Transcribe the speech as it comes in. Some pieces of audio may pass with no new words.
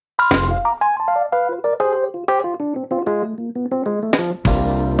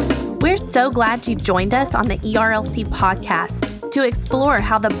so glad you've joined us on the ERLC podcast to explore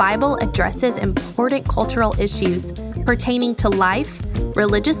how the Bible addresses important cultural issues pertaining to life,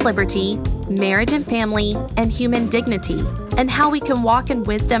 religious liberty, marriage and family, and human dignity, and how we can walk in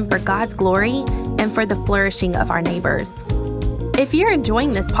wisdom for God's glory and for the flourishing of our neighbors. If you're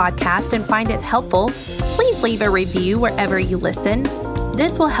enjoying this podcast and find it helpful, please leave a review wherever you listen.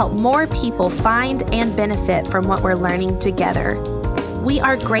 This will help more people find and benefit from what we're learning together. We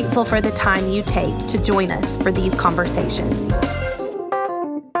are grateful for the time you take to join us for these conversations.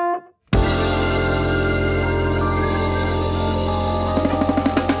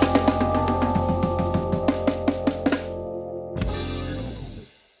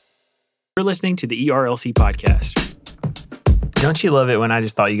 You're listening to the ERLC podcast. Don't you love it when I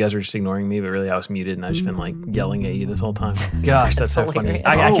just thought you guys were just ignoring me, but really I was muted and I've just been like yelling at you this whole time? Gosh, that's so funny.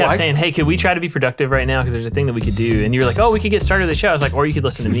 I kept saying, hey, could we try to be productive right now? Because there's a thing that we could do. And you were like, oh, we could get started the show. I was like, or you could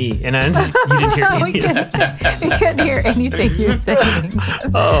listen to me. And you didn't hear any of that. We couldn't hear anything you're saying.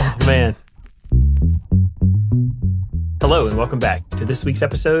 Oh, man. Hello and welcome back to this week's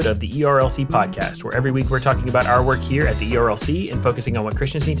episode of the ERLC podcast, where every week we're talking about our work here at the ERLC and focusing on what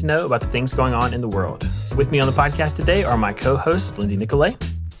Christians need to know about the things going on in the world. With me on the podcast today are my co-hosts, Lindsay Nicolay.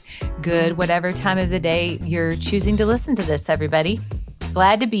 Good, whatever time of the day you're choosing to listen to this, everybody.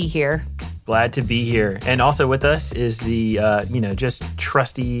 Glad to be here. Glad to be here. And also with us is the, just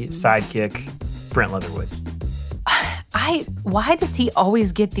trusty sidekick, Brent Leatherwood. Why does he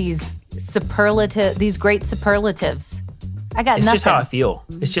always get these great superlatives? I got nothing. It's just how I feel.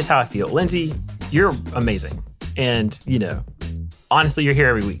 It's just how I feel. Lindsay, you're amazing. And, honestly, you're here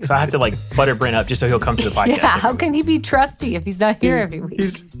every week. So I have to butter Brent up just so he'll come to the podcast. Yeah, how can he be trusty if he's not here every week?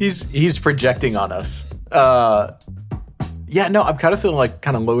 He's projecting on us. I'm kind of feeling like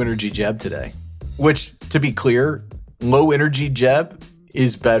kind of low energy Jeb today. Which, to be clear, low energy Jeb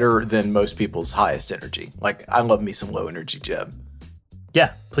is better than most people's highest energy. I love me some low energy Jeb.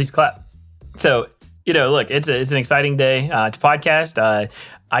 Yeah, please clap. So, look, it's an exciting day to podcast.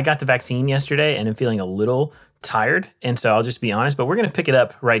 I got the vaccine yesterday and I'm feeling a little tired. And so I'll just be honest, but we're going to pick it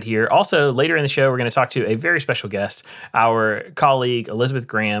up right here. Also, later in the show, we're going to talk to a very special guest, our colleague, Elizabeth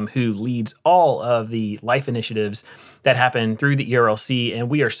Graham, who leads all of the life initiatives that happen through the ERLC. And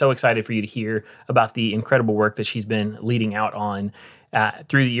we are so excited for you to hear about the incredible work that she's been leading out on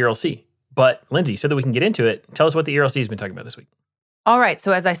through the ERLC. But Lindsay, so that we can get into it, tell us what the ERLC has been talking about this week. All right,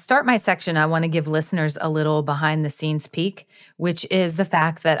 so as I start my section, I want to give listeners a little behind-the-scenes peek, which is the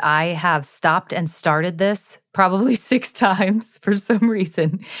fact that I have stopped and started this probably 6 times for some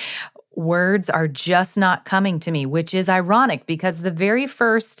reason. Words are just not coming to me, which is ironic because the very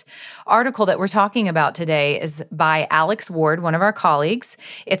first article that we're talking about today is by Alex Ward, one of our colleagues.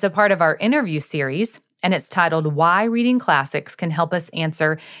 It's a part of our interview series. And it's titled, Why Reading Classics Can Help Us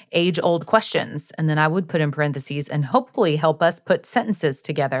Answer Age-Old Questions. And then I would put in parentheses, and hopefully help us put sentences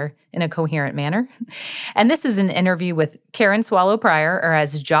together in a coherent manner. And this is an interview with Karen Swallow Prior, or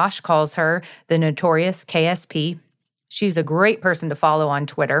as Josh calls her, the notorious KSP. She's a great person to follow on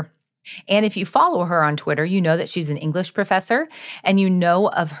Twitter. And if you follow her on Twitter, you know that she's an English professor and you know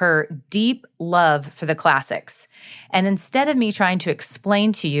of her deep love for the classics. And instead of me trying to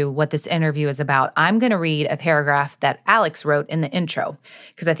explain to you what this interview is about, I'm going to read a paragraph that Alex wrote in the intro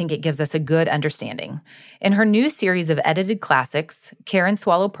because I think it gives us a good understanding. In her new series of edited classics, Karen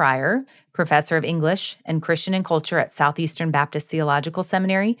Swallow Prior, professor of English and Christian and Culture at Southeastern Baptist Theological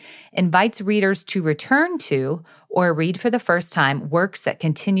Seminary, invites readers to return to or read for the first time works that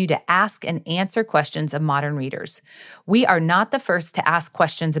continue to ask and answer questions of modern readers. We are not the first to ask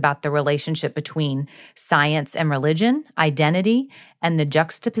questions about the relationship between science and religion, identity, and the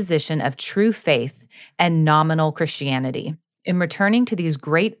juxtaposition of true faith and nominal Christianity. In returning to these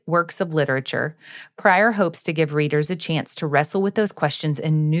great works of literature, Prior hopes to give readers a chance to wrestle with those questions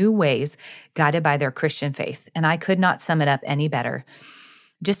in new ways, guided by their Christian faith. And I could not sum it up any better.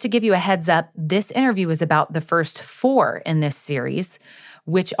 Just to give you a heads up, this interview is about the first 4 in this series,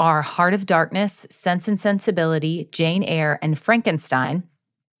 which are Heart of Darkness, Sense and Sensibility, Jane Eyre, and Frankenstein.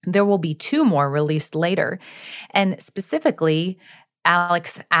 There will be 2 more released later. And specifically,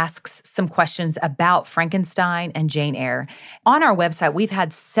 Alex asks some questions about Frankenstein and Jane Eyre. On our website, we've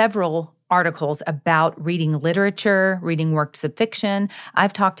had several articles about reading literature, reading works of fiction.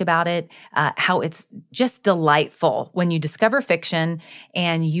 I've talked about it, how it's just delightful when you discover fiction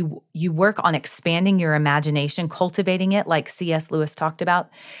and you work on expanding your imagination, cultivating it like C.S. Lewis talked about.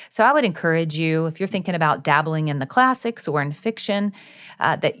 So I would encourage you, if you're thinking about dabbling in the classics or in fiction,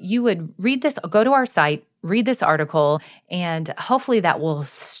 that you would read this, go to our site, read this article, and hopefully that will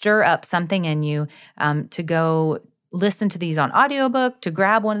stir up something in you to go listen to these on audiobook, to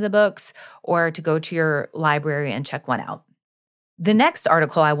grab one of the books, or to go to your library and check one out. The next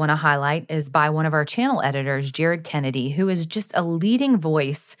article I want to highlight is by one of our channel editors, Jared Kennedy, who is just a leading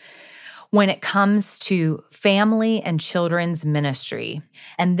voice when it comes to family and children's ministry.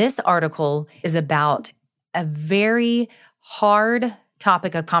 And this article is about a very hard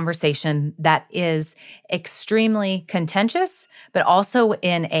topic of conversation that is extremely contentious, but also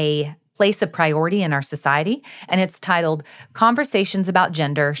in a place of priority in our society. And it's titled, Conversations About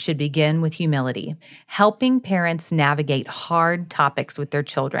Gender Should Begin with Humility, Helping Parents Navigate Hard Topics with Their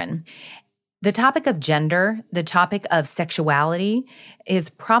Children. The topic of gender, the topic of sexuality, is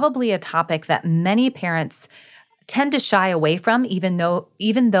probably a topic that many parents tend to shy away from, even though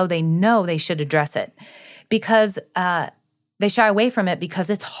they know they should address it, because they shy away from it because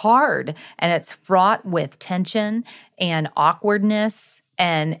it's hard and it's fraught with tension and awkwardness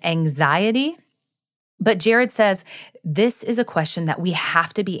and anxiety. But Jared says this is a question that we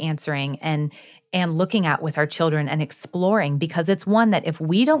have to be answering and looking at with our children and exploring, because it's one that if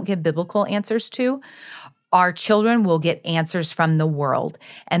we don't give biblical answers to, our children will get answers from the world.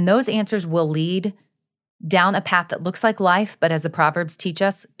 And those answers will lead down a path that looks like life, but as the Proverbs teach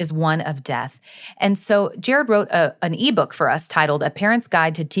us, is one of death. And so Jared wrote an ebook for us titled A Parent's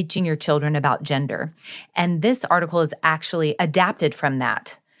Guide to Teaching Your Children About Gender. And this article is actually adapted from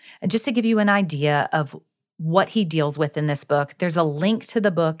that. And just to give you an idea of what he deals with in this book, there's a link to the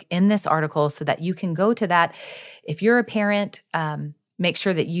book in this article so that you can go to that. If you're a parent, make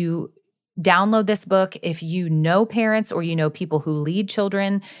sure that you download this book. If you know parents or you know people who lead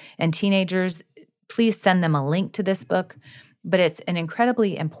children and teenagers, please send them a link to this book. But it's an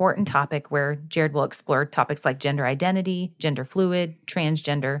incredibly important topic where Jared will explore topics like gender identity, gender fluid,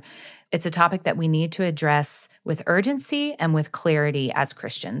 transgender. It's a topic that we need to address with urgency and with clarity as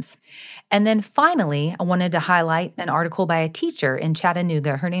Christians. And then finally, I wanted to highlight an article by a teacher in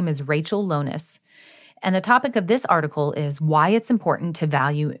Chattanooga. Her name is Rachel Lonis. And the topic of this article is why it's important to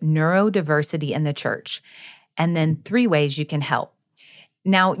value neurodiversity in the church, and then 3 ways you can help.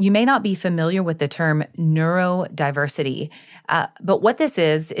 Now, you may not be familiar with the term neurodiversity, but what this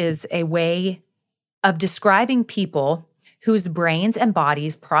is a way of describing people whose brains and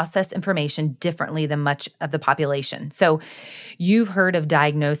bodies process information differently than much of the population. So you've heard of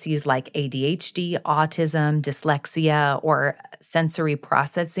diagnoses like ADHD, autism, dyslexia, or sensory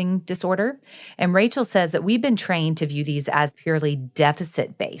processing disorder. And Rachel says that we've been trained to view these as purely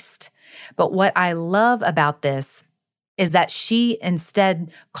deficit-based. But what I love about this is that she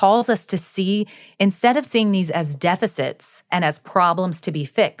instead calls us to see, instead of seeing these as deficits and as problems to be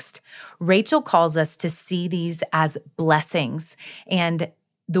fixed, Rachel calls us to see these as blessings, and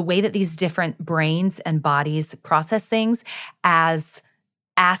the way that these different brains and bodies process things as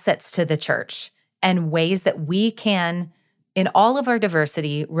assets to the church, and ways that we can, in all of our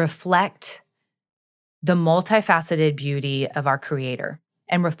diversity, reflect the multifaceted beauty of our Creator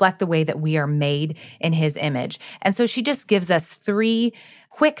and reflect the way that we are made in His image. And so she just gives us 3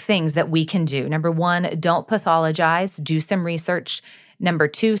 quick things that we can do. Number 1, don't pathologize, do some research. Number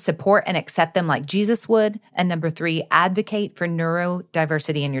 2, support and accept them like Jesus would. And number 3, advocate for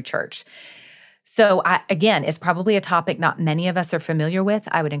neurodiversity in your church. So again, it's probably a topic not many of us are familiar with.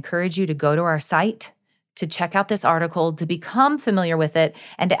 I would encourage you to go to our site, to check out this article, to become familiar with it,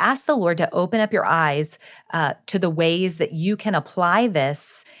 and to ask the Lord to open up your eyes to the ways that you can apply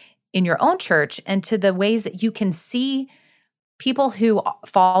this in your own church, and to the ways that you can see people who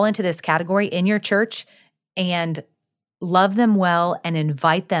fall into this category in your church and love them well and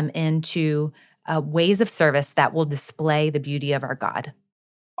invite them into ways of service that will display the beauty of our God.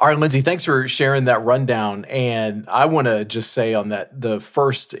 All right, Lindsay, thanks for sharing that rundown. And I want to just say on that, the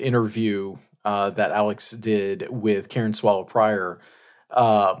first interview that Alex did with Karen Swallow Prior.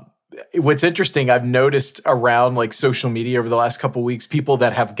 What's interesting, I've noticed around like social media over the last couple of weeks, people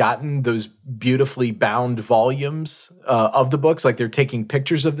that have gotten those beautifully bound volumes of the books, like they're taking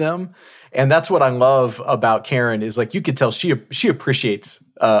pictures of them. And that's what I love about Karen, is like you could tell she appreciates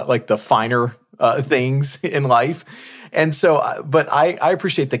like the finer things in life. And so, but I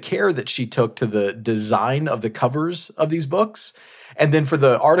appreciate the care that she took to the design of the covers of these books. And then for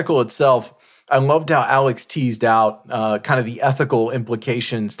the article itself, I loved how Alex teased out kind of the ethical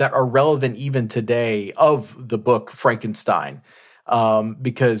implications that are relevant even today of the book Frankenstein.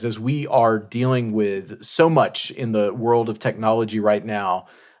 Because as we are dealing with so much in the world of technology right now,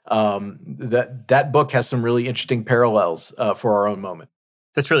 that book has some really interesting parallels for our own moment.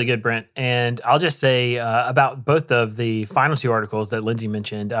 That's really good, Brent. And I'll just say about both of the final two articles that Lindsay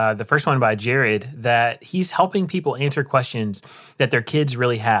mentioned, the first one by Jared, that he's helping people answer questions that their kids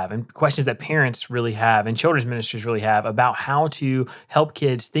really have and questions that parents really have and children's ministers really have about how to help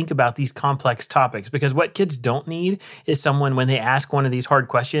kids think about these complex topics. Because what kids don't need is someone, when they ask one of these hard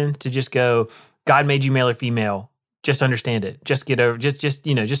questions, to just go, God made you male or female. Just understand it. Just get over. Just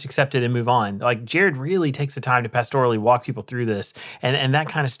accept it and move on. Like Jared really takes the time to pastorally walk people through this, and that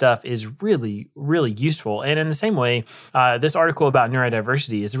kind of stuff is really, really useful. And in the same way, this article about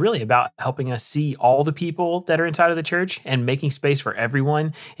neurodiversity is really about helping us see all the people that are inside of the church and making space for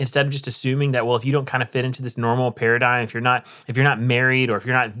everyone, instead of just assuming that, well, if you don't kind of fit into this normal paradigm, if you're not married, or if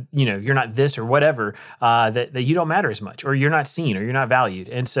you're not this or whatever, that you don't matter as much, or you're not seen, or you're not valued.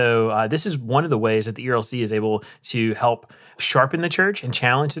 And so this is one of the ways that the ERLC is able to help sharpen the church and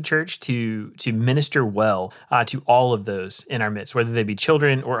challenge the church to minister well to all of those in our midst, whether they be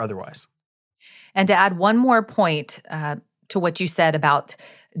children or otherwise. And to add one more point to what you said about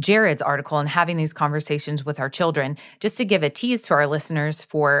Jared's article and having these conversations with our children, just to give a tease to our listeners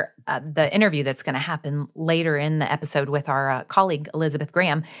for the interview that's going to happen later in the episode with our colleague, Elizabeth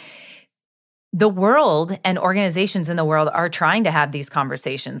Graham. The world and organizations in the world are trying to have these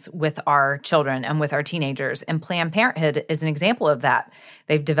conversations with our children and with our teenagers. And Planned Parenthood is an example of that.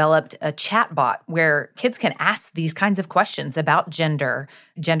 They've developed a chat bot where kids can ask these kinds of questions about gender,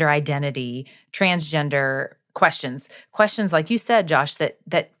 gender identity, transgender questions like you said, Josh,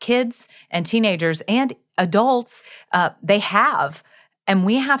 that kids and teenagers and adults, they have. And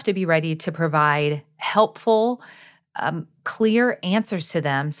we have to be ready to provide helpful, clear answers to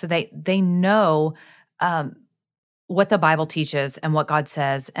them so they know what the Bible teaches and what God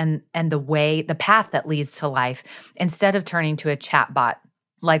says and the path that leads to life, instead of turning to a chat bot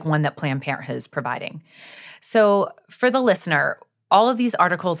like one that Planned Parenthood is providing. So for the listener, all of these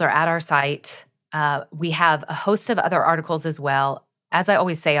articles are at our site. We have a host of other articles as well. As I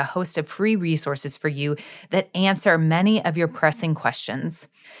always say, a host of free resources for you that answer many of your pressing questions.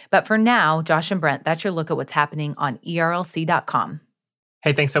 But for now, Josh and Brent, that's your look at what's happening on ERLC.com.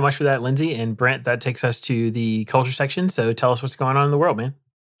 Hey, thanks so much for that, Lindsay. And Brent, that takes us to the culture section. So tell us what's going on in the world, man.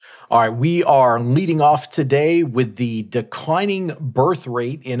 All right, we are leading off today with the declining birth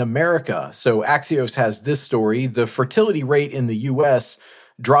rate in America. So Axios has this story. The fertility rate in the U.S.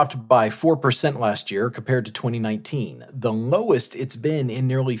 dropped by 4% last year compared to 2019, the lowest it's been in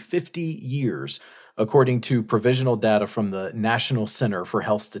nearly 50 years, according to provisional data from the National Center for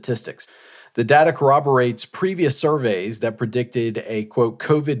Health Statistics. The data corroborates previous surveys that predicted a, quote,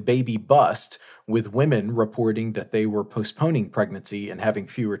 COVID baby bust, with women reporting that they were postponing pregnancy and having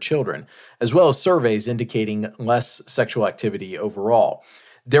fewer children, as well as surveys indicating less sexual activity overall.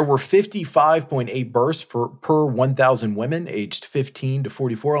 There were 55.8 births per 1,000 women aged 15 to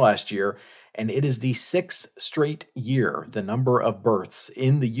 44 last year, and it is the sixth straight year the number of births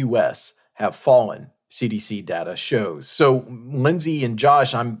in the U.S. have fallen, CDC data shows. So, Lindsay and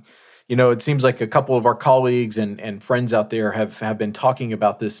Josh, it seems like a couple of our colleagues and friends out there have been talking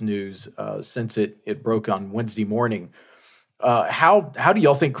about this news since it broke on Wednesday morning. How do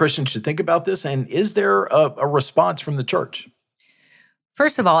y'all think Christians should think about this, and is there a response from the church?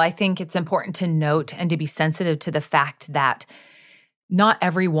 First of all, I think it's important to note and to be sensitive to the fact that not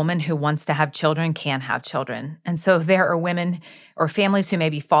every woman who wants to have children can have children. And so there are women or families who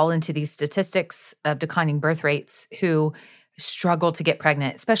maybe fall into these statistics of declining birth rates who struggle to get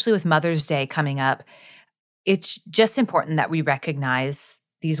pregnant, especially with Mother's Day coming up. It's just important that we recognize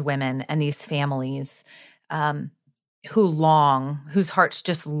these women and these families whose hearts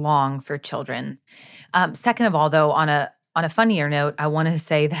just long for children. Second of all, though, on a funnier note, I want to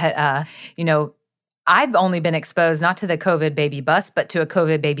say that, I've only been exposed not to the COVID baby bust, but to a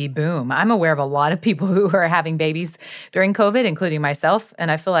COVID baby boom. I'm aware of a lot of people who are having babies during COVID, including myself. And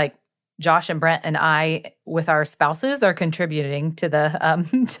I feel like Josh and Brent and I, with our spouses, are contributing to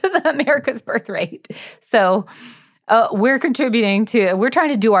the America's birth rate. So we're trying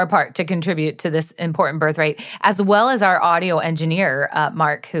to do our part to contribute to this important birth rate, as well as our audio engineer,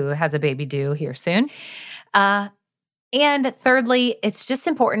 Mark, who has a baby due here soon. And thirdly, it's just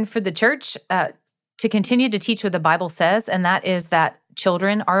important for the church to continue to teach what the Bible says, and that is that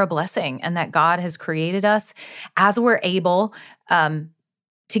children are a blessing and that God has created us as we're able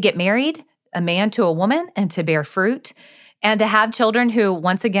to get married, a man to a woman, and to bear fruit, and to have children who,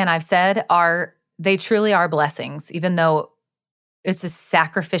 once again, I've said, they truly are blessings, even though it's a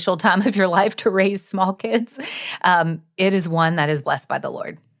sacrificial time of your life to raise small kids. It is one that is blessed by the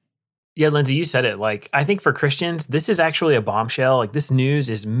Lord. Yeah, Lindsay, you said it. I think for Christians, this is actually a bombshell. This news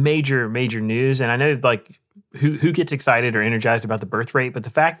is major, major news. And I know, who gets excited or energized about the birth rate, but the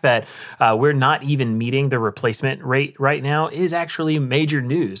fact that we're not even meeting the replacement rate right now is actually major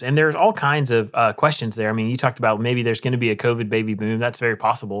news. And there's all kinds of questions there. I mean, you talked about maybe there's going to be a COVID baby boom. That's very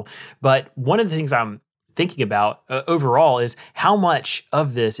possible. But one of the things I'm thinking about overall is how much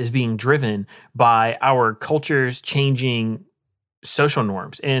of this is being driven by our culture's changing social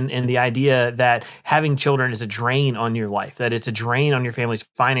norms and the idea that having children is a drain on your life, that it's a drain on your family's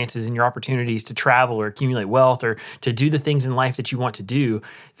finances and your opportunities to travel or accumulate wealth or to do the things in life that you want to do.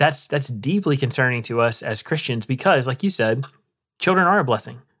 That's deeply concerning to us as Christians because, like you said, children are a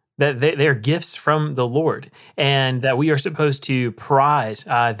blessing. That they're gifts from the Lord, and that we are supposed to prize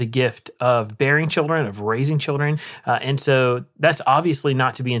the gift of bearing children, of raising children. And so that's obviously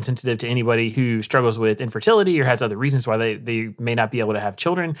not to be insensitive to anybody who struggles with infertility or has other reasons why they may not be able to have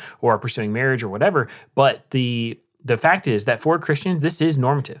children or are pursuing marriage or whatever. But the fact is that for Christians, this is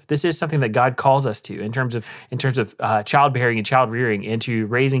normative. This is something that God calls us to in terms of childbearing and child rearing and to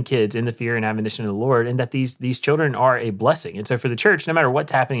raising kids in the fear and admonition of the Lord, and that these children are a blessing. And so for the church, no matter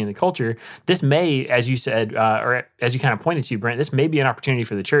what's happening in the culture, this may, as you said, or as you kind of pointed to, Brent, this may be an opportunity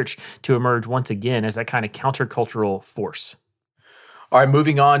for the church to emerge once again as that kind of countercultural force. All right,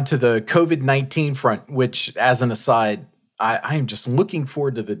 moving on to the COVID-19 front, which, as an aside, I am just looking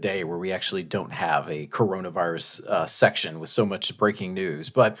forward to the day where we actually don't have a coronavirus section with so much breaking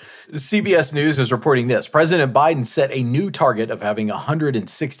news. But CBS News is reporting this. President Biden set a new target of having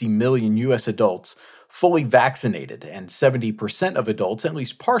 160 million U.S. adults fully vaccinated and 70% of adults at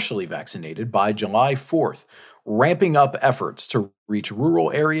least partially vaccinated by July 4th, ramping up efforts to reach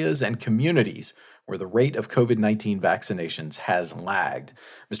rural areas and communities where the rate of COVID-19 vaccinations has lagged.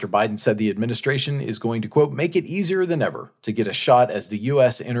 Mr. Biden said the administration is going to, quote, make it easier than ever to get a shot as the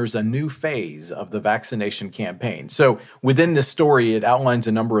U.S. enters a new phase of the vaccination campaign. So within this story, it outlines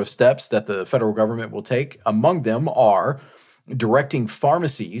a number of steps that the federal government will take. Among them are directing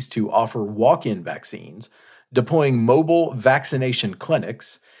pharmacies to offer walk-in vaccines, deploying mobile vaccination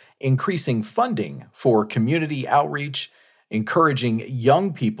clinics, increasing funding for community outreach, encouraging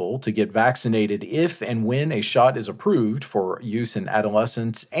young people to get vaccinated if and when a shot is approved for use in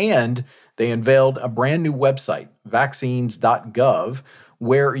adolescents, and they unveiled a brand new website, vaccines.gov,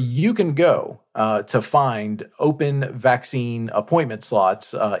 where you can go to find open vaccine appointment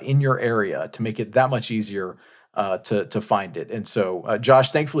slots in your area to make it that much easier to find it. And so,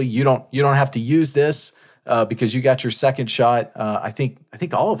 Josh, thankfully, you don't have to use this because you got your second shot. I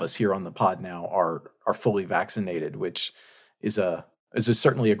think all of us here on the pod now are fully vaccinated, which is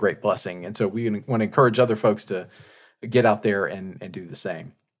certainly a great blessing. And so we want to encourage other folks to get out there and do the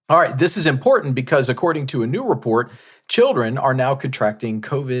same. All right, this is important because according to a new report, children are now contracting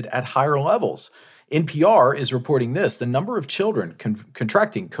COVID at higher levels. NPR is reporting this. The number of children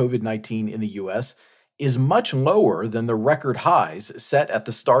contracting COVID-19 in the U.S. is much lower than the record highs set at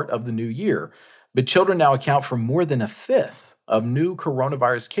the start of the new year. But children now account for more than a fifth of new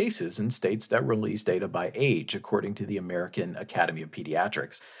coronavirus cases in states that release data by age, according to the American Academy of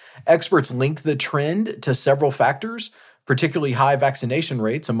Pediatrics. Experts link the trend to several factors. Particularly high vaccination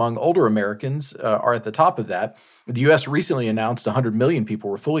rates among older Americans are at the top of that. The U.S. recently announced 100 million people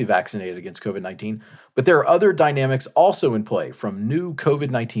were fully vaccinated against COVID-19, but there are other dynamics also in play, from new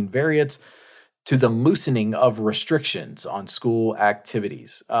COVID-19 variants to the loosening of restrictions on school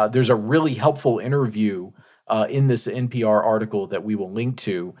activities. There's a really helpful interview in this NPR article that we will link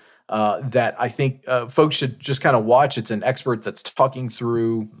to that I think folks should just kind of watch. It's an expert that's talking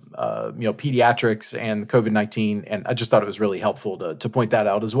through pediatrics and COVID-19, and I just thought it was really helpful to point that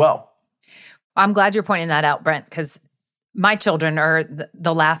out as well. I'm glad you're pointing that out, Brent, because my children are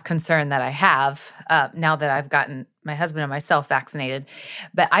the last concern that I have now that I've gotten my husband and myself vaccinated.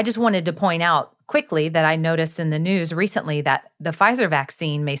 But I just wanted to point out quickly that I noticed in the news recently that the Pfizer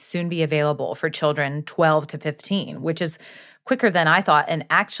vaccine may soon be available for children 12 to 15, which is quicker than I thought. And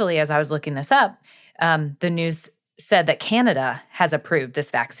actually, as I was looking this up, the news said that Canada has approved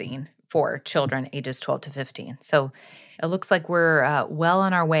this vaccine for children ages 12 to 15. So it looks like we're well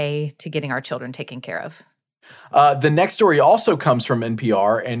on our way to getting our children taken care of. The next story also comes from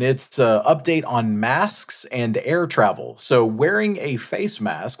NPR, and it's an update on masks and air travel. So wearing a face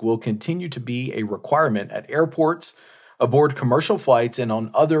mask will continue to be a requirement at airports, aboard commercial flights, and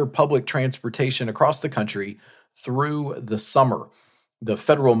on other public transportation across the country through the summer. The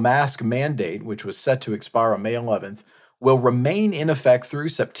federal mask mandate, which was set to expire on May 11th, will remain in effect through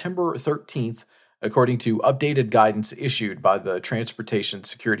September 13th, according to updated guidance issued by the Transportation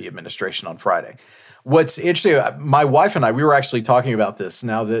Security Administration on Friday. What's interesting, my wife and I, we were actually talking about this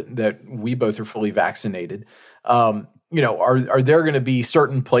now that we both are fully vaccinated. Are there going to be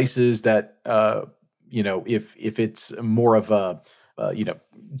certain places that, if it's more of a,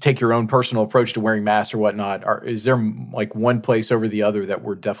 take your own personal approach to wearing masks or whatnot, is there like one place over the other that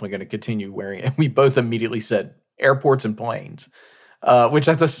we're definitely going to continue wearing it? And we both immediately said airports and planes, which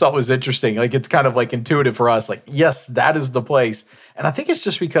I just thought was interesting. Like, it's kind of like intuitive for us. Like, yes, that is the place. And I think it's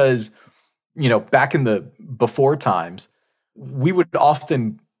just because, back in the before times, we would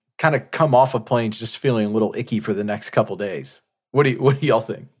often kind of come off of planes just feeling a little icky for the next couple days. What do y'all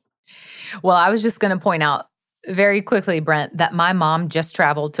think? Well, I was just going to point out very quickly, Brent, that my mom just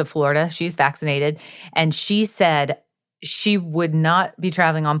traveled to Florida. She's vaccinated. And she said she would not be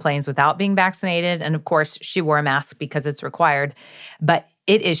traveling on planes without being vaccinated. And of course, she wore a mask because it's required. But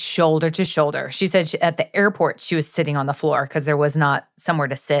it is shoulder to shoulder. She said at the airport, she was sitting on the floor because there was not somewhere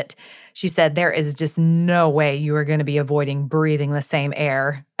to sit. She said there is just no way you are going to be avoiding breathing the same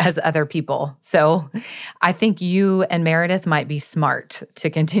air as other people. So I think you and Meredith might be smart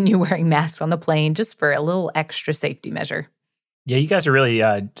to continue wearing masks on the plane just for a little extra safety measure. Yeah, you guys are really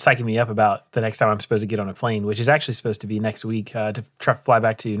psyching me up about the next time I'm supposed to get on a plane, which is actually supposed to be next week to fly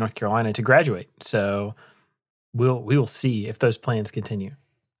back to North Carolina to graduate. So we will see if those plans continue.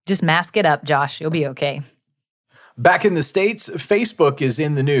 Just mask it up, Josh. You'll be okay. Back in the States, Facebook is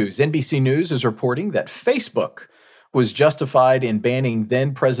in the news. NBC News is reporting that Facebook was justified in banning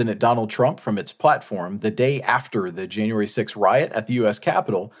then-President Donald Trump from its platform the day after the January 6th riot at the U.S.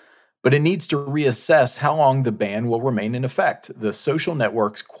 Capitol, but it needs to reassess how long the ban will remain in effect, the social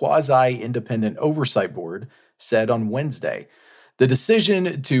network's quasi-independent oversight board said on Wednesday. The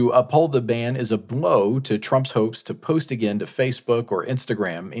decision to uphold the ban is a blow to Trump's hopes to post again to Facebook or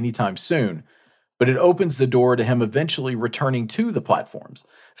Instagram anytime soon, but it opens the door to him eventually returning to the platforms.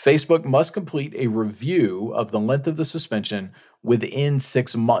 Facebook must complete a review of the length of the suspension within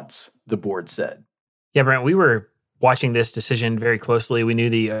 6 months, the board said. Yeah, Brent, we were watching this decision very closely. We knew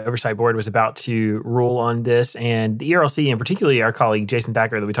the oversight board was about to rule on this, and the ERLC, and particularly our colleague Jason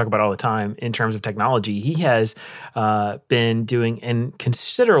Thacker that we talk about all the time in terms of technology, he has been doing a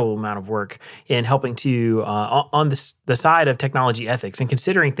considerable amount of work in helping to on the side of technology ethics and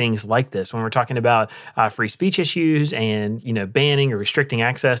considering things like this when we're talking about free speech issues and banning or restricting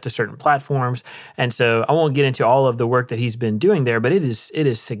access to certain platforms. And so I won't get into all of the work that he's been doing there, but it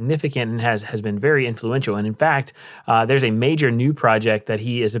is significant and has been very influential. And in fact, there's a major new project that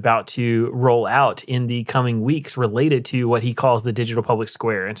he is about to roll out in the coming weeks related to what he calls the digital public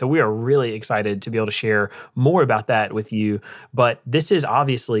square. And so we are really excited to be able to share more about that with you. But this is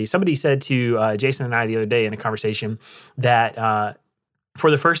obviously, somebody said to Jason and I the other day in a conversation that for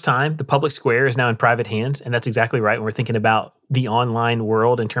the first time, the public square is now in private hands. And that's exactly right when we're thinking about the online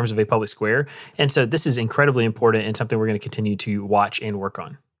world in terms of a public square. And so this is incredibly important and something we're going to continue to watch and work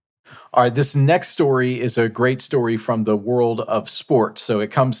on. All right, this next story is a great story from the world of sports. So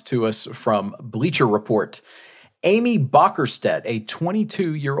it comes to us from Bleacher Report. Amy Bockerstedt, a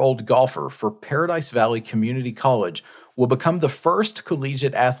 22-year-old golfer for Paradise Valley Community College, will become the first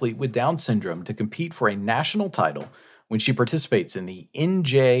collegiate athlete with Down syndrome to compete for a national title when she participates in the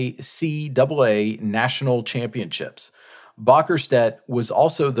NJCAA National Championships. Bockerstedt was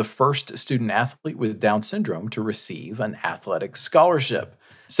also the first student athlete with Down syndrome to receive an athletic scholarship.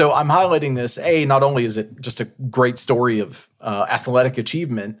 So I'm highlighting this. Not only is it just a great story of athletic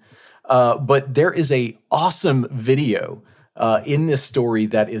achievement, but there is a awesome video in this story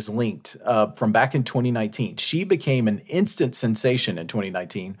that is linked from back in 2019. She became an instant sensation in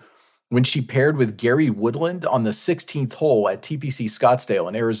 2019 when she paired with Gary Woodland on the 16th hole at TPC Scottsdale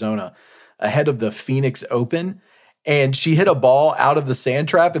in Arizona ahead of the Phoenix Open. And she hit a ball out of the sand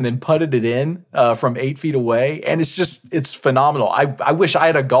trap and then putted it in from 8 feet away. And it's phenomenal. I wish I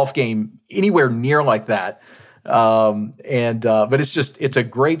had a golf game anywhere near like that. But it's a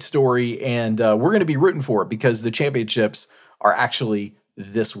great story. And we're going to be rooting for it because the championships are actually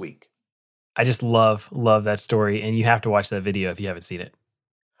this week. I just love that story. And you have to watch that video if you haven't seen it.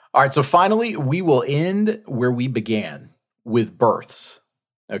 All right. So finally, we will end where we began with births.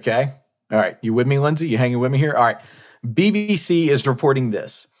 Okay. All right, you with me, Lindsay? You hanging with me here? All right, BBC is reporting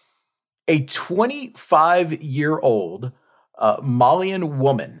this. A 25-year-old Malian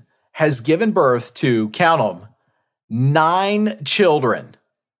woman has given birth to, count them, 9 children,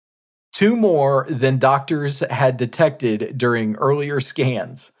 2 more than doctors had detected during earlier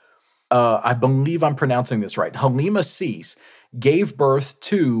scans. I believe I'm pronouncing this right. Halima Cease gave birth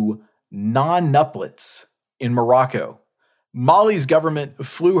to non-nuplets in Morocco. Mali's government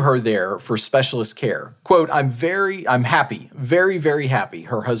flew her there for specialist care. Quote, I'm happy, very, very happy,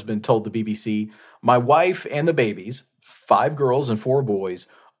 her husband told the BBC. My wife and the babies, 5 girls and 4 boys,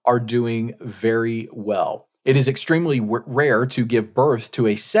 are doing very well. It is extremely rare to give birth to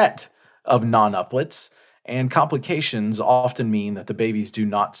a set of non-uplets, and complications often mean that the babies do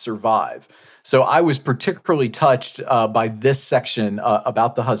not survive. So I was particularly touched by this section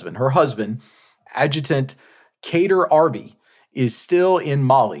about the husband. Her husband, Adjutant Kader Arby, is still in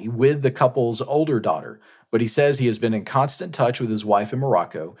Mali with the couple's older daughter, but he says he has been in constant touch with his wife in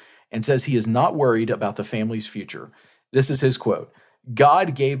Morocco and says he is not worried about the family's future. This is his quote: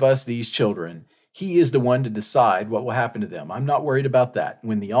 "God gave us these children. He is the one to decide what will happen to them. I'm not worried about that.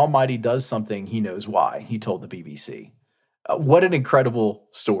 When the Almighty does something, he knows why," he told the BBC. What an incredible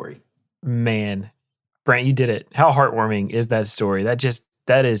story. Man, Brent, you did it. How heartwarming is that story?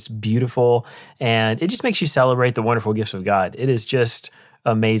 That is beautiful. And it just makes you celebrate the wonderful gifts of God. It is just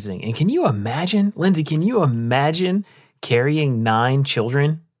amazing. And can you imagine, Lindsay, carrying 9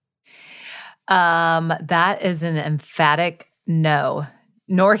 children? That is an emphatic no.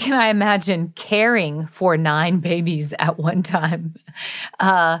 Nor can I imagine caring for 9 babies at one time.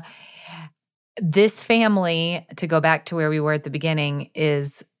 This family, to go back to where we were at the beginning,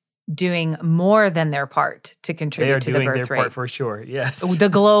 is doing more than their part to contribute to the birth rate. They are doing their part for sure, yes. The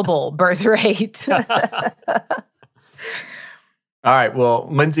global birth rate. All right, well,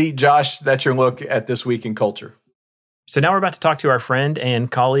 Lindsay, Josh, that's your look at This Week in Culture. So now we're about to talk to our friend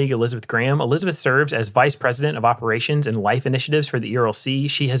and colleague, Elizabeth Graham. Elizabeth serves as Vice President of Operations and Life Initiatives for the ERLC.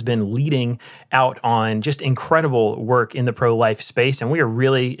 She has been leading out on just incredible work in the pro-life space, and we are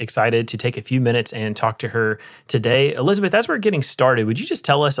really excited to take a few minutes and talk to her today. Elizabeth, as we're getting started, would you just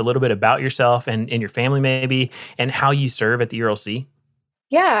tell us a little bit about yourself and your family maybe, and how you serve at the ERLC?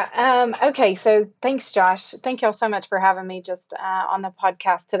 Yeah. Okay. So thanks, Josh. Thank y'all so much for having me just on the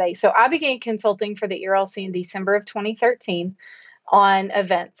podcast today. So I began consulting for the ERLC in December of 2013 on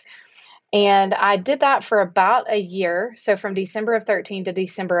events. And I did that for about a year. So from December of 13 to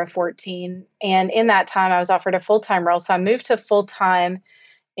December of 14. And in that time, I was offered a full-time role. So I moved to full-time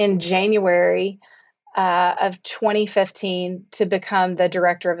in January of 2015 to become the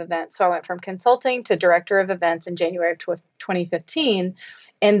director of events. So I went from consulting to director of events in January of 2015.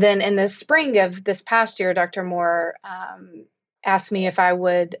 And then in the spring of this past year, Dr. Moore asked me if I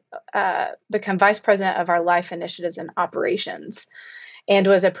would become vice president of our life initiatives and operations, and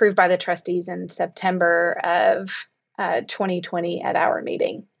was approved by the trustees in September of 2020 at our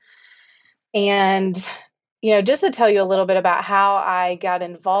meeting. And, just to tell you a little bit about how I got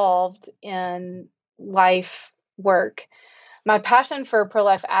involved in life work, my passion for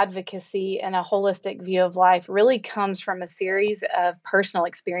pro-life advocacy and a holistic view of life really comes from a series of personal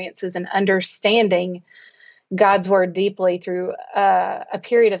experiences and understanding God's word deeply through a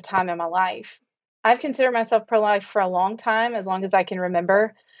period of time in my life. I've considered myself pro-life for a long time, as long as I can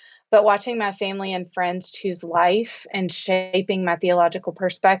remember, but watching my family and friends choose life and shaping my theological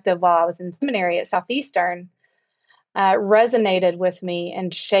perspective while I was in seminary at Southeastern resonated with me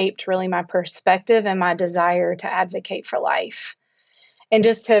and shaped really my perspective and my desire to advocate for life. And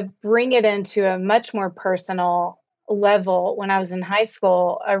just to bring it into a much more personal level, when I was in high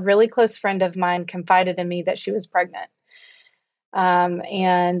school, a really close friend of mine confided in me that she was pregnant.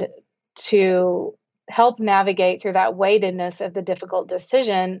 And to help navigate through that weightedness of the difficult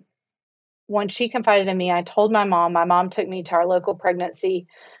decision, when she confided in me, I told my mom. My mom took me to our local pregnancy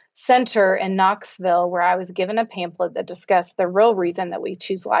center in Knoxville, where I was given a pamphlet that discussed the real reason that we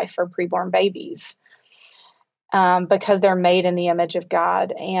choose life for preborn babies, because they're made in the image of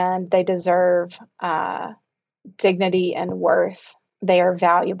God and they deserve dignity and worth. They are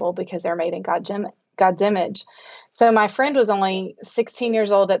valuable because they're made in God's image. So my friend was only 16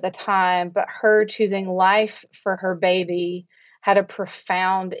 years old at the time, but her choosing life for her baby had a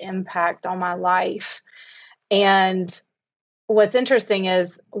profound impact on my life. And what's interesting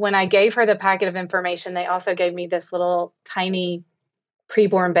is when I gave her the packet of information, they also gave me this little tiny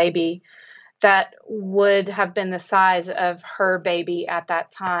preborn baby that would have been the size of her baby at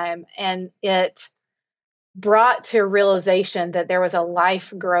that time. And it brought to a realization that there was a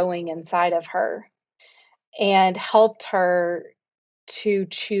life growing inside of her and helped her to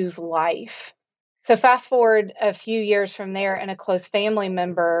choose life. So fast forward a few years from there, and a close family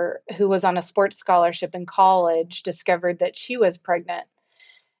member who was on a sports scholarship in college discovered that she was pregnant.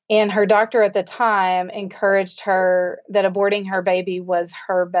 And her doctor at the time encouraged her that aborting her baby was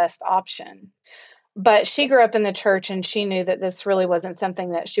her best option. But she grew up in the church and she knew that this really wasn't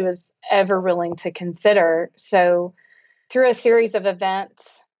something that she was ever willing to consider. So through a series of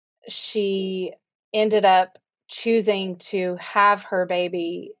events, she ended up choosing to have her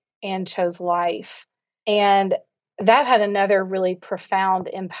baby and chose life. And that had another really profound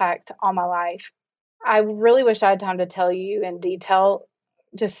impact on my life. I really wish I had time to tell you in detail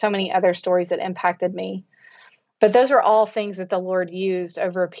just so many other stories that impacted me. But those are all things that the Lord used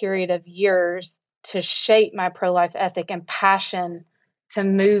over a period of years to shape my pro-life ethic and passion to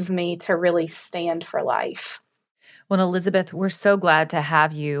move me to really stand for life. Well, Elizabeth, we're so glad to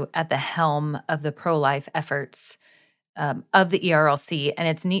have you at the helm of the pro-life efforts of the ERLC. And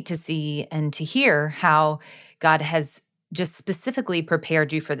it's neat to see and to hear how God has just specifically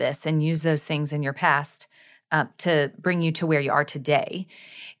prepared you for this and used those things in your past to bring you to where you are today.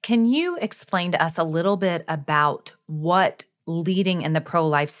 Can you explain to us a little bit about what leading in the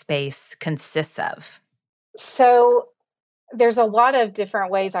pro-life space consists of? So there's a lot of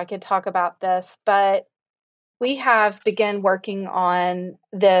different ways I could talk about this, but we have begun working on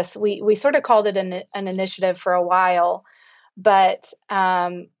this. We sort of called it an initiative for a while, but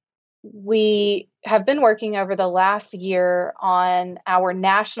we have been working over the last year on our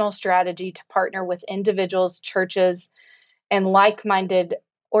national strategy to partner with individuals, churches, and like-minded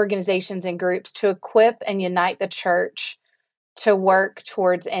organizations and groups to equip and unite the church to work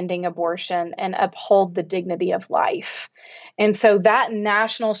towards ending abortion and uphold the dignity of life. And so that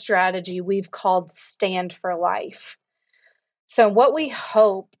national strategy we've called Stand for Life. So what we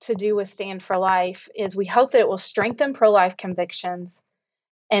hope to do with Stand for Life is we hope that it will strengthen pro-life convictions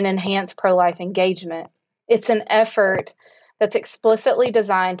and enhance pro-life engagement. It's an effort that's explicitly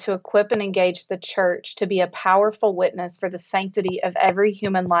designed to equip and engage the church to be a powerful witness for the sanctity of every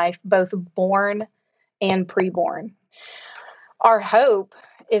human life, both born and preborn. Our hope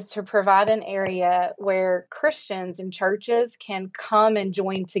is to provide an area where Christians and churches can come and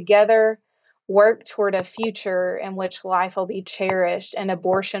join together, work toward a future in which life will be cherished and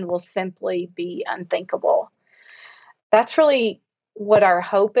abortion will simply be unthinkable. That's really what our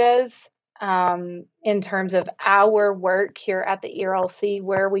hope is in terms of our work here at the ERLC,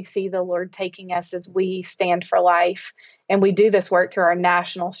 where we see the Lord taking us as we stand for life. And we do this work through our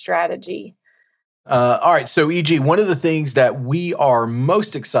national strategy. All right. So, E.G., one of the things that we are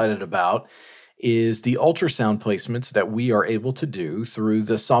most excited about is the ultrasound placements that we are able to do through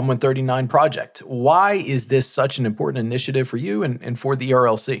the Psalm 139 project. Why is this such an important initiative for you and for the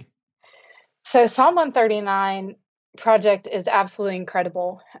ERLC? So, Psalm 139 project is absolutely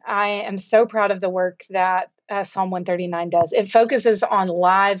incredible. I am so proud of the work that Psalm 139 does. It focuses on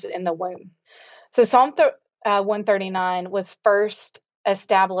lives in the womb. So, Psalm 139 was first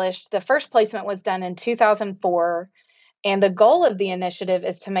established. The first placement was done in 2004. And the goal of the initiative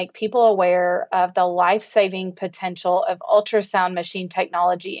is to make people aware of the life-saving potential of ultrasound machine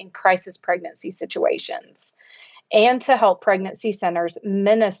technology in crisis pregnancy situations, and to help pregnancy centers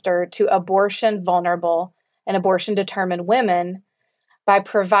minister to abortion vulnerable and abortion determined women by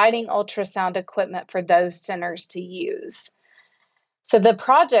providing ultrasound equipment for those centers to use. So the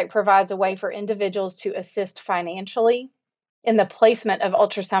project provides a way for individuals to assist financially in the placement of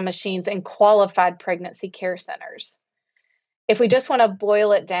ultrasound machines in qualified pregnancy care centers. If we just want to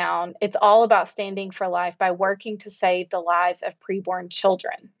boil it down, it's all about standing for life by working to save the lives of preborn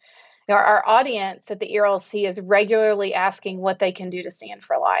children. Our audience at the ERLC is regularly asking what they can do to stand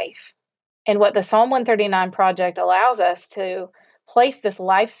for life. And what the Psalm 139 project allows us to place this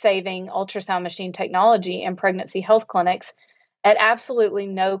life-saving ultrasound machine technology in pregnancy health clinics at absolutely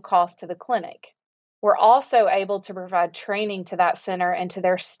no cost to the clinic. We're also able to provide training to that center and to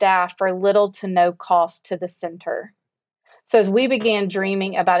their staff for little to no cost to the center. So as we began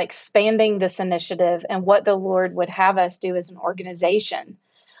dreaming about expanding this initiative and what the Lord would have us do as an organization,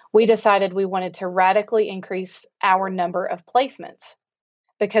 we decided we wanted to radically increase our number of placements,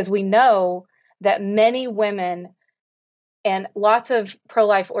 because we know that many women and lots of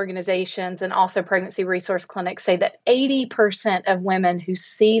pro-life organizations and also pregnancy resource clinics say that 80% of women who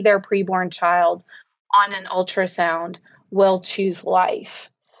see their preborn child on an ultrasound will choose life.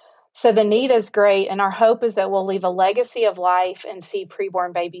 So the need is great, and our hope is that we'll leave a legacy of life and see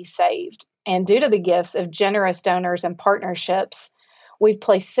preborn babies saved. And due to the gifts of generous donors and partnerships, we've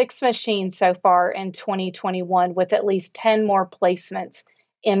placed 6 machines so far in 2021, with at least 10 more placements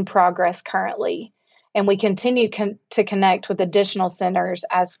in progress currently. And we continue to connect with additional centers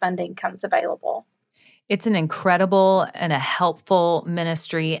as funding comes available. It's an incredible and a helpful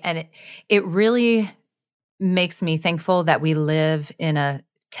ministry. And it really makes me thankful that we live in a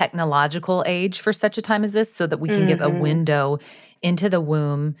technological age for such a time as this, so that we can give a window into the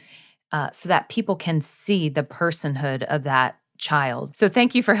womb so that people can see the personhood of that child. So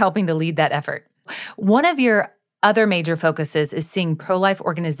thank you for helping to lead that effort. One of your other major focuses is seeing pro-life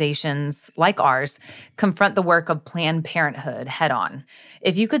organizations like ours confront the work of Planned Parenthood head on.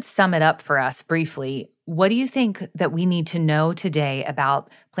 If you could sum it up for us briefly, what do you think that we need to know today about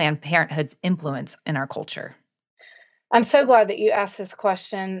Planned Parenthood's influence in our culture? I'm so glad that you asked this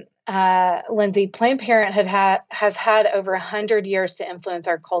question. Lindsay, Planned Parenthood has had over 100 years to influence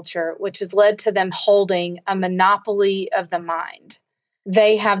our culture, which has led to them holding a monopoly of the mind.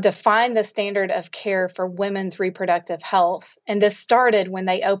 They have defined the standard of care for women's reproductive health. And this started when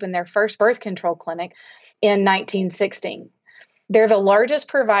they opened their first birth control clinic in 1916. They're the largest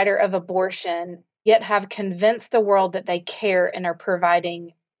provider of abortion, yet have convinced the world that they care and are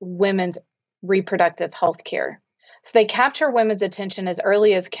providing women's reproductive health care. So they capture women's attention as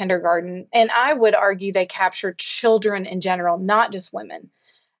early as kindergarten. And I would argue they capture children in general, not just women,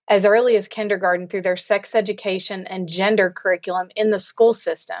 as early as kindergarten through their sex education and gender curriculum in the school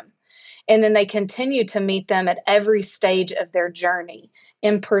system. And then they continue to meet them at every stage of their journey,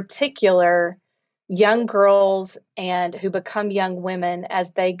 in particular, young girls and who become young women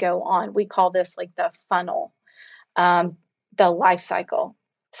as they go on. We call this like the funnel, the life cycle.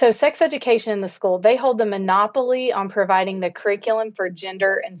 So sex education in the school, they hold the monopoly on providing the curriculum for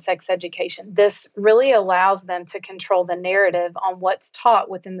gender and sex education. This really allows them to control the narrative on what's taught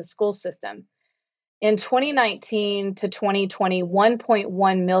within the school system. In 2019 to 2020,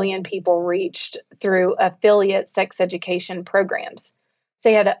 1.1 million people reached through affiliate sex education programs. So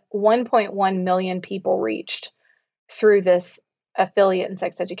they had 1.1 million people reached through this affiliate and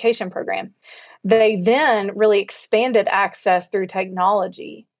sex education program. They then really expanded access through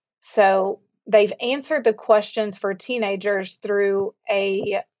technology. So they've answered the questions for teenagers through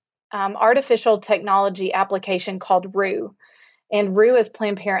a artificial technology application called Rue. And Rue is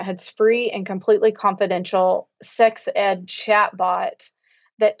Planned Parenthood's free and completely confidential sex ed chatbot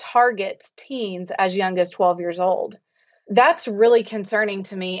that targets teens as young as 12 years old. That's really concerning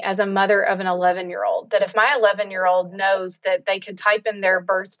to me as a mother of an 11-year-old, that if my 11-year-old knows that they could type in their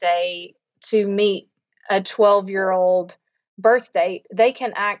birthday to meet a 12-year-old birth date, they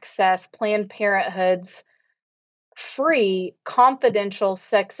can access Planned Parenthood's free confidential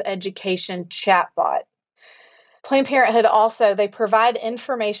sex education chatbot. Planned Parenthood also, they provide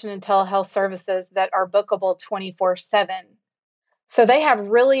information and telehealth services that are bookable 24/7. So they have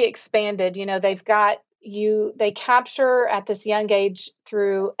really expanded, they've got they capture at this young age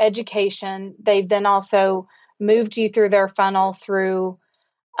through education. They've then also moved you through their funnel through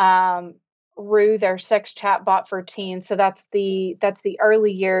Rue, their sex chatbot for teens. So that's the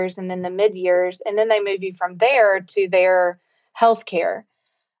early years and then the mid years. And then they move you from there to their healthcare.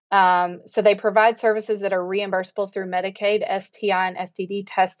 So they provide services that are reimbursable through Medicaid, STI, and STD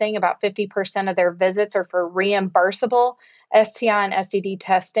testing. About 50% of their visits are for reimbursable STI and STD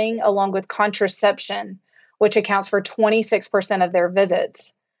testing, along with contraception, which accounts for 26% of their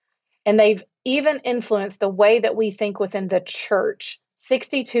visits. And they've even influenced the way that we think within the church.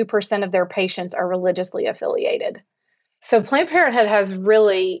 62% of their patients are religiously affiliated. So Planned Parenthood has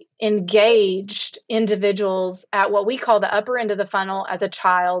really engaged individuals at what we call the upper end of the funnel as a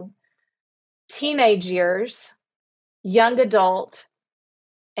child, teenage years, young adult,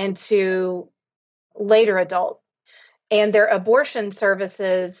 and to later adult. And their abortion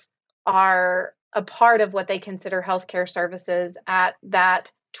services are a part of what they consider healthcare services at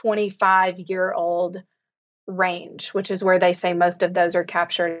that 25-year-old range, which is where they say most of those are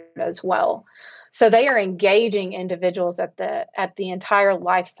captured as well. So they are engaging individuals at the entire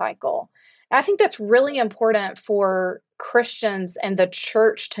life cycle. And I think that's really important for Christians and the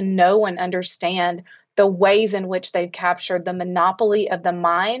church to know and understand the ways in which they've captured the monopoly of the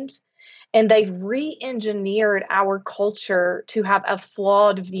mind, and they've re-engineered our culture to have a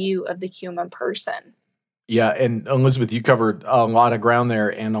flawed view of the human person. Yeah, and Elizabeth, you covered a lot of ground there,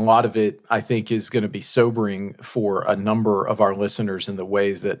 and a lot of it, I think, is going to be sobering for a number of our listeners in the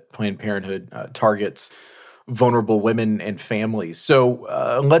ways that Planned Parenthood targets vulnerable women and families.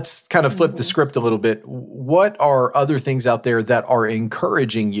 So let's kind of flip the script a little bit. What are other things out there that are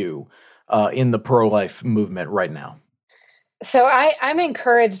encouraging you in the pro-life movement right now? So I'm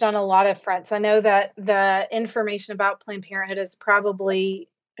encouraged on a lot of fronts. I know that the information about Planned Parenthood is probably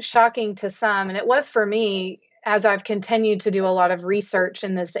shocking to some, and it was for me as I've continued to do a lot of research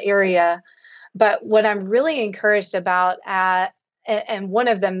in this area. But what I'm really encouraged about, and one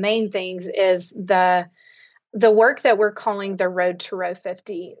of the main things, is the work that we're calling the Road to Row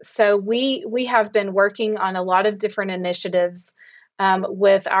 50. So we have been working on a lot of different initiatives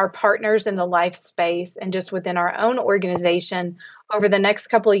with our partners in the life space and just within our own organization over the next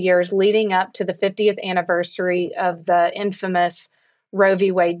couple of years leading up to the 50th anniversary of the infamous Roe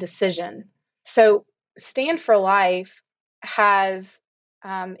v. Wade decision. So Stand for Life is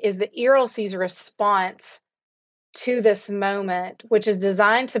the ERLC's response to this moment, which is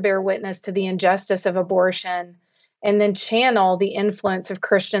designed to bear witness to the injustice of abortion and then channel the influence of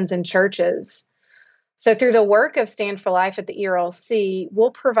Christians and churches. So through the work of Stand for Life at the ERLC, we'll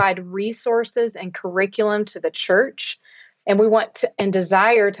provide resources and curriculum to the church. And we want to and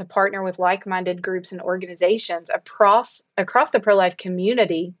desire to partner with like-minded groups and organizations across the pro-life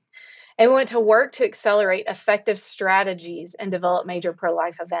community. And we want to work to accelerate effective strategies and develop major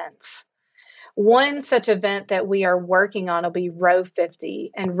pro-life events. One such event that we are working on will be Row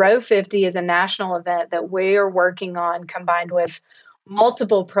 50. And Row 50 is a national event that we are working on combined with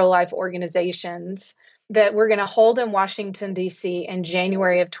multiple pro-life organizations that we're going to hold in Washington, D.C. in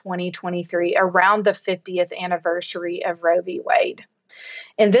January of 2023, around the 50th anniversary of Roe v. Wade.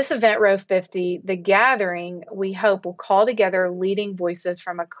 In this event, Row 50, the gathering, we hope, will call together leading voices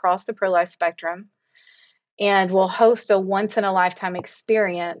from across the pro-life spectrum, and we'll host a once-in-a-lifetime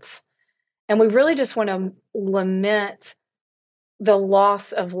experience. And we really just want to lament the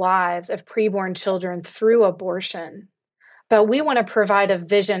loss of lives of preborn children through abortion. But we want to provide a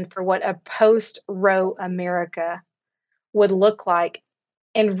vision for what a post-Roe America would look like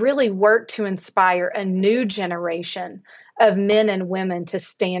and really work to inspire a new generation of men and women to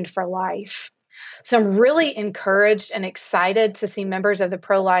stand for life. So I'm really encouraged and excited to see members of the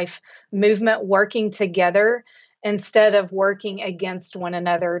pro-life movement working together instead of working against one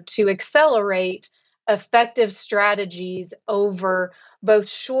another to accelerate effective strategies over both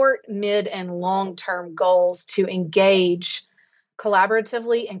short, mid, and long-term goals to engage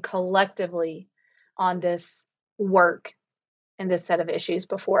collaboratively and collectively on this work and this set of issues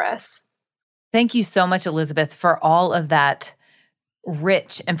before us. Thank you so much, Elizabeth, for all of that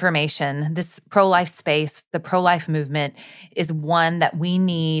rich information. This pro-life space, the pro-life movement, is one that we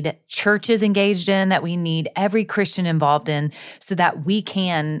need churches engaged in, that we need every Christian involved in, so that we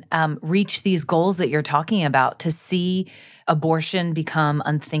can reach these goals that you're talking about, to see abortion become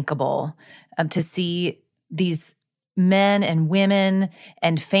unthinkable, to see these men and women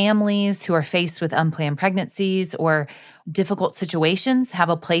and families who are faced with unplanned pregnancies or difficult situations have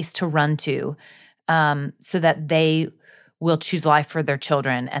a place to run to, so that they will choose life for their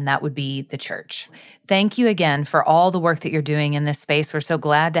children, and that would be the church. Thank you again for all the work that you're doing in this space. We're so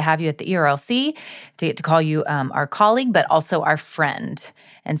glad to have you at the ERLC, to get to call you our colleague, but also our friend.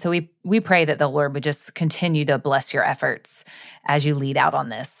 And so we pray that the Lord would just continue to bless your efforts as you lead out on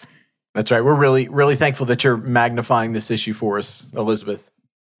this. That's right. We're really, really thankful that you're magnifying this issue for us, Elizabeth.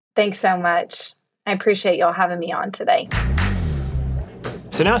 Thanks so much. I appreciate y'all having me on today.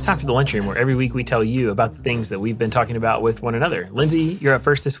 So now it's time for the lunchroom, where every week we tell you about the things that we've been talking about with one another. Lindsay, you're up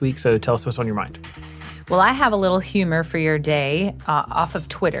first this week, so tell us what's on your mind. Well, I have a little humor for your day off of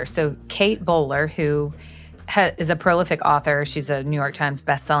Twitter. So Kate Bowler, who is a prolific author, she's a New York Times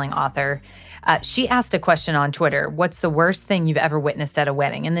bestselling author, she asked a question on Twitter: what's the worst thing you've ever witnessed at a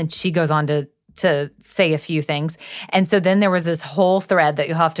wedding? And then she goes on to say a few things. And so then there was this whole thread that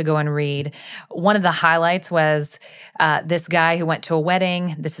you'll have to go and read. One of the highlights was this guy who went to a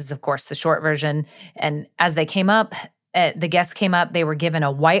wedding. This is, of course, the short version. And as they came up, the guests came up, they were given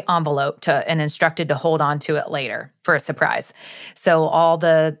a white envelope and instructed to hold on to it later for a surprise. So all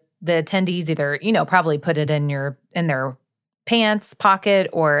the attendees either, probably put it in their pants pocket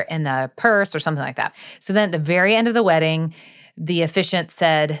or in the purse or something like that. So then at the very end of the wedding, the officiant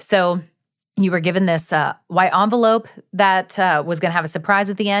said, so you were given this white envelope that was going to have a surprise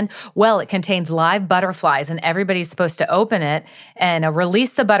at the end. Well, it contains live butterflies, and everybody's supposed to open it and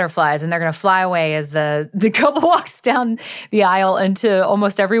release the butterflies, and they're going to fly away. As the couple walks down the aisle, and to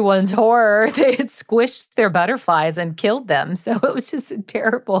almost everyone's horror, they had squished their butterflies and killed them. So it was just a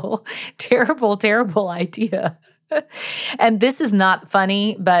terrible, terrible, terrible idea. And this is not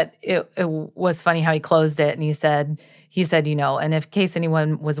funny, but it was funny how he closed it, and he said, and in case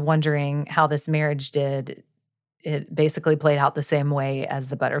anyone was wondering how this marriage did, it basically played out the same way as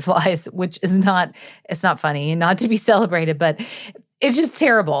the butterflies, which is it's not funny, not to be celebrated, but it's just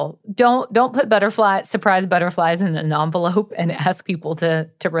terrible. Don't put surprise butterflies in an envelope and ask people to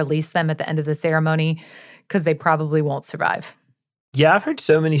release them at the end of the ceremony, because they probably won't survive. Yeah, I've heard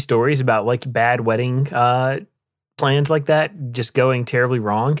so many stories about like bad wedding plans like that just going terribly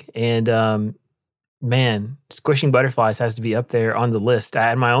wrong. And man, squishing butterflies has to be up there on the list.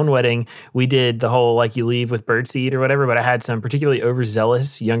 At my own wedding, we did the whole like you leave with birdseed or whatever, but I had some particularly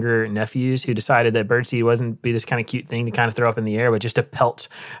overzealous younger nephews who decided that birdseed wasn't be this kind of cute thing to kind of throw up in the air, but just to pelt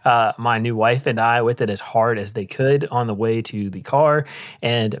my new wife and I with it as hard as they could on the way to the car.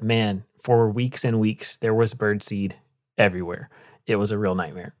 And man, for weeks and weeks, there was birdseed everywhere. It was a real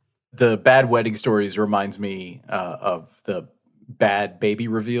nightmare. The bad wedding stories reminds me of the bad baby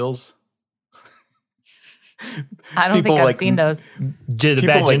reveals. I don't think I've seen those. The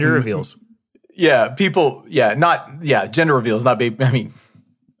bad gender reveals. Yeah, gender reveals, not baby. I mean,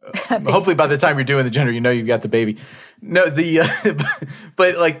 Hopefully by the time you're doing the gender, you've got the baby. No,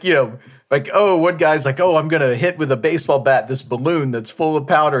 but one guy's like, oh, I'm going to hit with a baseball bat this balloon that's full of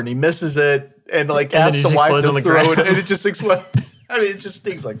powder, and he misses it and asks the wife to throw it, and it just explodes. I mean, it just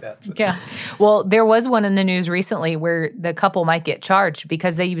things like that. So. Yeah. Well, there was one in the news recently where the couple might get charged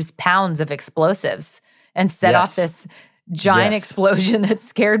because they used pounds of explosives and set off this giant explosion that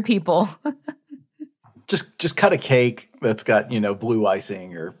scared people. Just cut a cake that's got, blue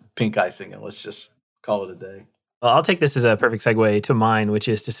icing or pink icing, and let's just call it a day. Well, I'll take this as a perfect segue to mine, which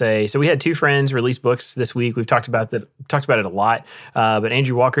is to say, so we had two friends release books this week. We've talked about it a lot. But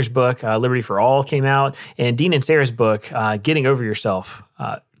Andrew Walker's book, Liberty for All, came out, and Dean and Sarah's book, Getting Over Yourself,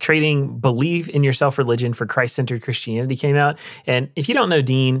 Trading Belief in Yourself Religion for Christ-Centered Christianity, came out. And if you don't know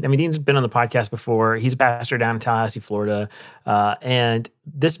Dean, Dean's been on the podcast before. He's a pastor down in Tallahassee, Florida. And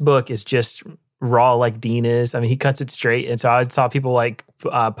this book is just raw like Dean is. He cuts it straight. And so I saw people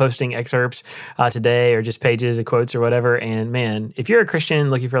posting excerpts today or just pages of quotes or whatever. And man, if you're a Christian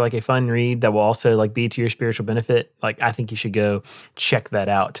looking for a fun read that will also be to your spiritual benefit, I think you should go check that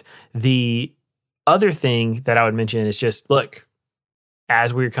out. The other thing that I would mention is just look,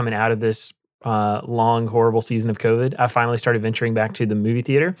 as we were coming out of this long, horrible season of COVID, I finally started venturing back to the movie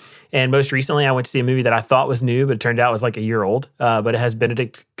theater. And most recently, I went to see a movie that I thought was new, but it turned out was a year old. But it has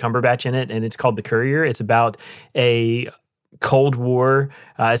Benedict Cumberbatch in it, and it's called The Courier. It's about a Cold War.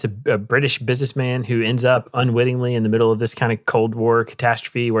 It's a British businessman who ends up unwittingly in the middle of this kind of Cold War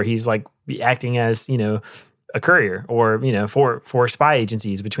catastrophe where he's acting as, a courier or, for spy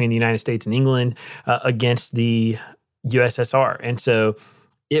agencies between the United States and England against the USSR. And so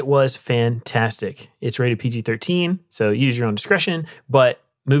it was fantastic. It's rated PG-13, so use your own discretion, but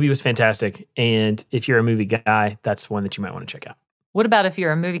movie was fantastic. And if you're a movie guy, that's one that you might want to check out. What about if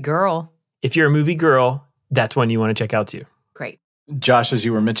you're a movie girl? If you're a movie girl, that's one you want to check out too. Great. Josh, as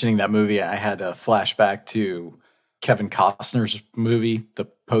you were mentioning that movie, I had a flashback to Kevin Costner's movie, The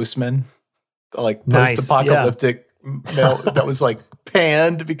Postman, post-apocalyptic mail that was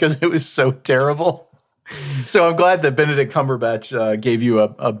panned because it was so terrible. So I'm glad that Benedict Cumberbatch gave you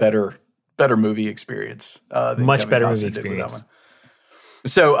a better movie experience. Much better movie experience.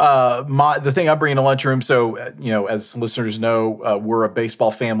 So the thing I'm bringing to lunchroom. So as listeners know, we're a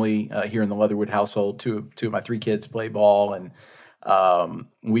baseball family here in the Leatherwood household. Two of my three kids play ball, and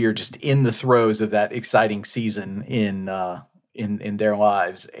we are just in the throes of that exciting season in their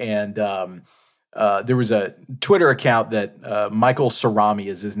lives. And there was a Twitter account that Michael Cerami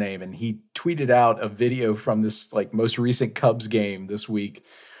is his name, and he tweeted out a video from this most recent Cubs game this week,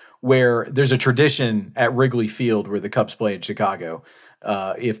 where there's a tradition at Wrigley Field where the Cubs play in Chicago.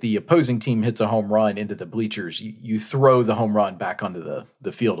 If the opposing team hits a home run into the bleachers, you throw the home run back onto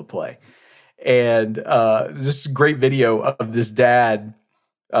the field of play. And this great video of this dad.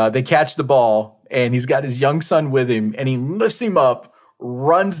 They catch the ball, and he's got his young son with him, and he lifts him up,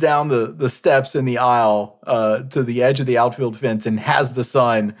 runs down the steps in the aisle to the edge of the outfield fence, and has the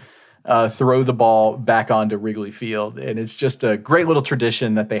son throw the ball back onto Wrigley Field. And it's just a great little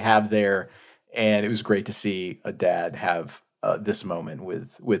tradition that they have there. And it was great to see a dad have this moment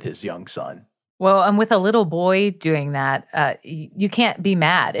with his young son. Well, and with a little boy doing that, you can't be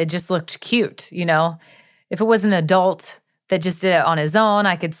mad. It just looked cute, If it was an adult that just did it on his own,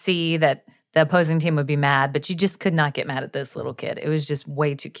 I could see that the opposing team would be mad, but you just could not get mad at this little kid. It was just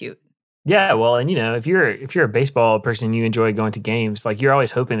way too cute. Yeah, well, and if you're a baseball person, you enjoy going to games. You're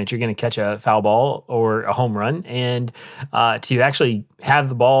always hoping that you're going to catch a foul ball or a home run, and to actually have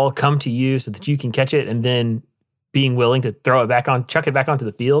the ball come to you so that you can catch it, and then being willing to chuck it back onto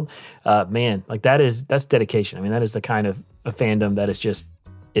the field, man, that's dedication. That is the kind of a fandom that is just,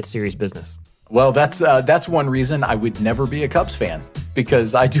 it's serious business. Well, that's one reason I would never be a Cubs fan,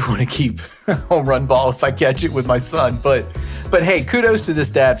 because I do want to keep home run ball if I catch it with my son. But hey, kudos to this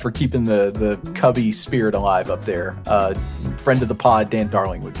dad for keeping the Cubby spirit alive up there. Friend of the pod, Dan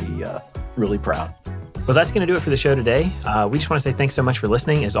Darling, would be really proud. Well, that's going to do it for the show today. We just want to say thanks so much for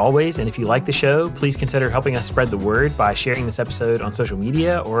listening, as always. And if you like the show, please consider helping us spread the word by sharing this episode on social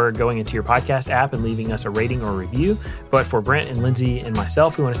media or going into your podcast app and leaving us a rating or review. But for Brent and Lindsay and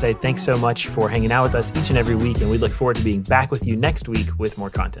myself, we want to say thanks so much for hanging out with us each and every week. And we look forward to being back with you next week with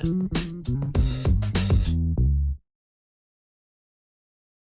more content.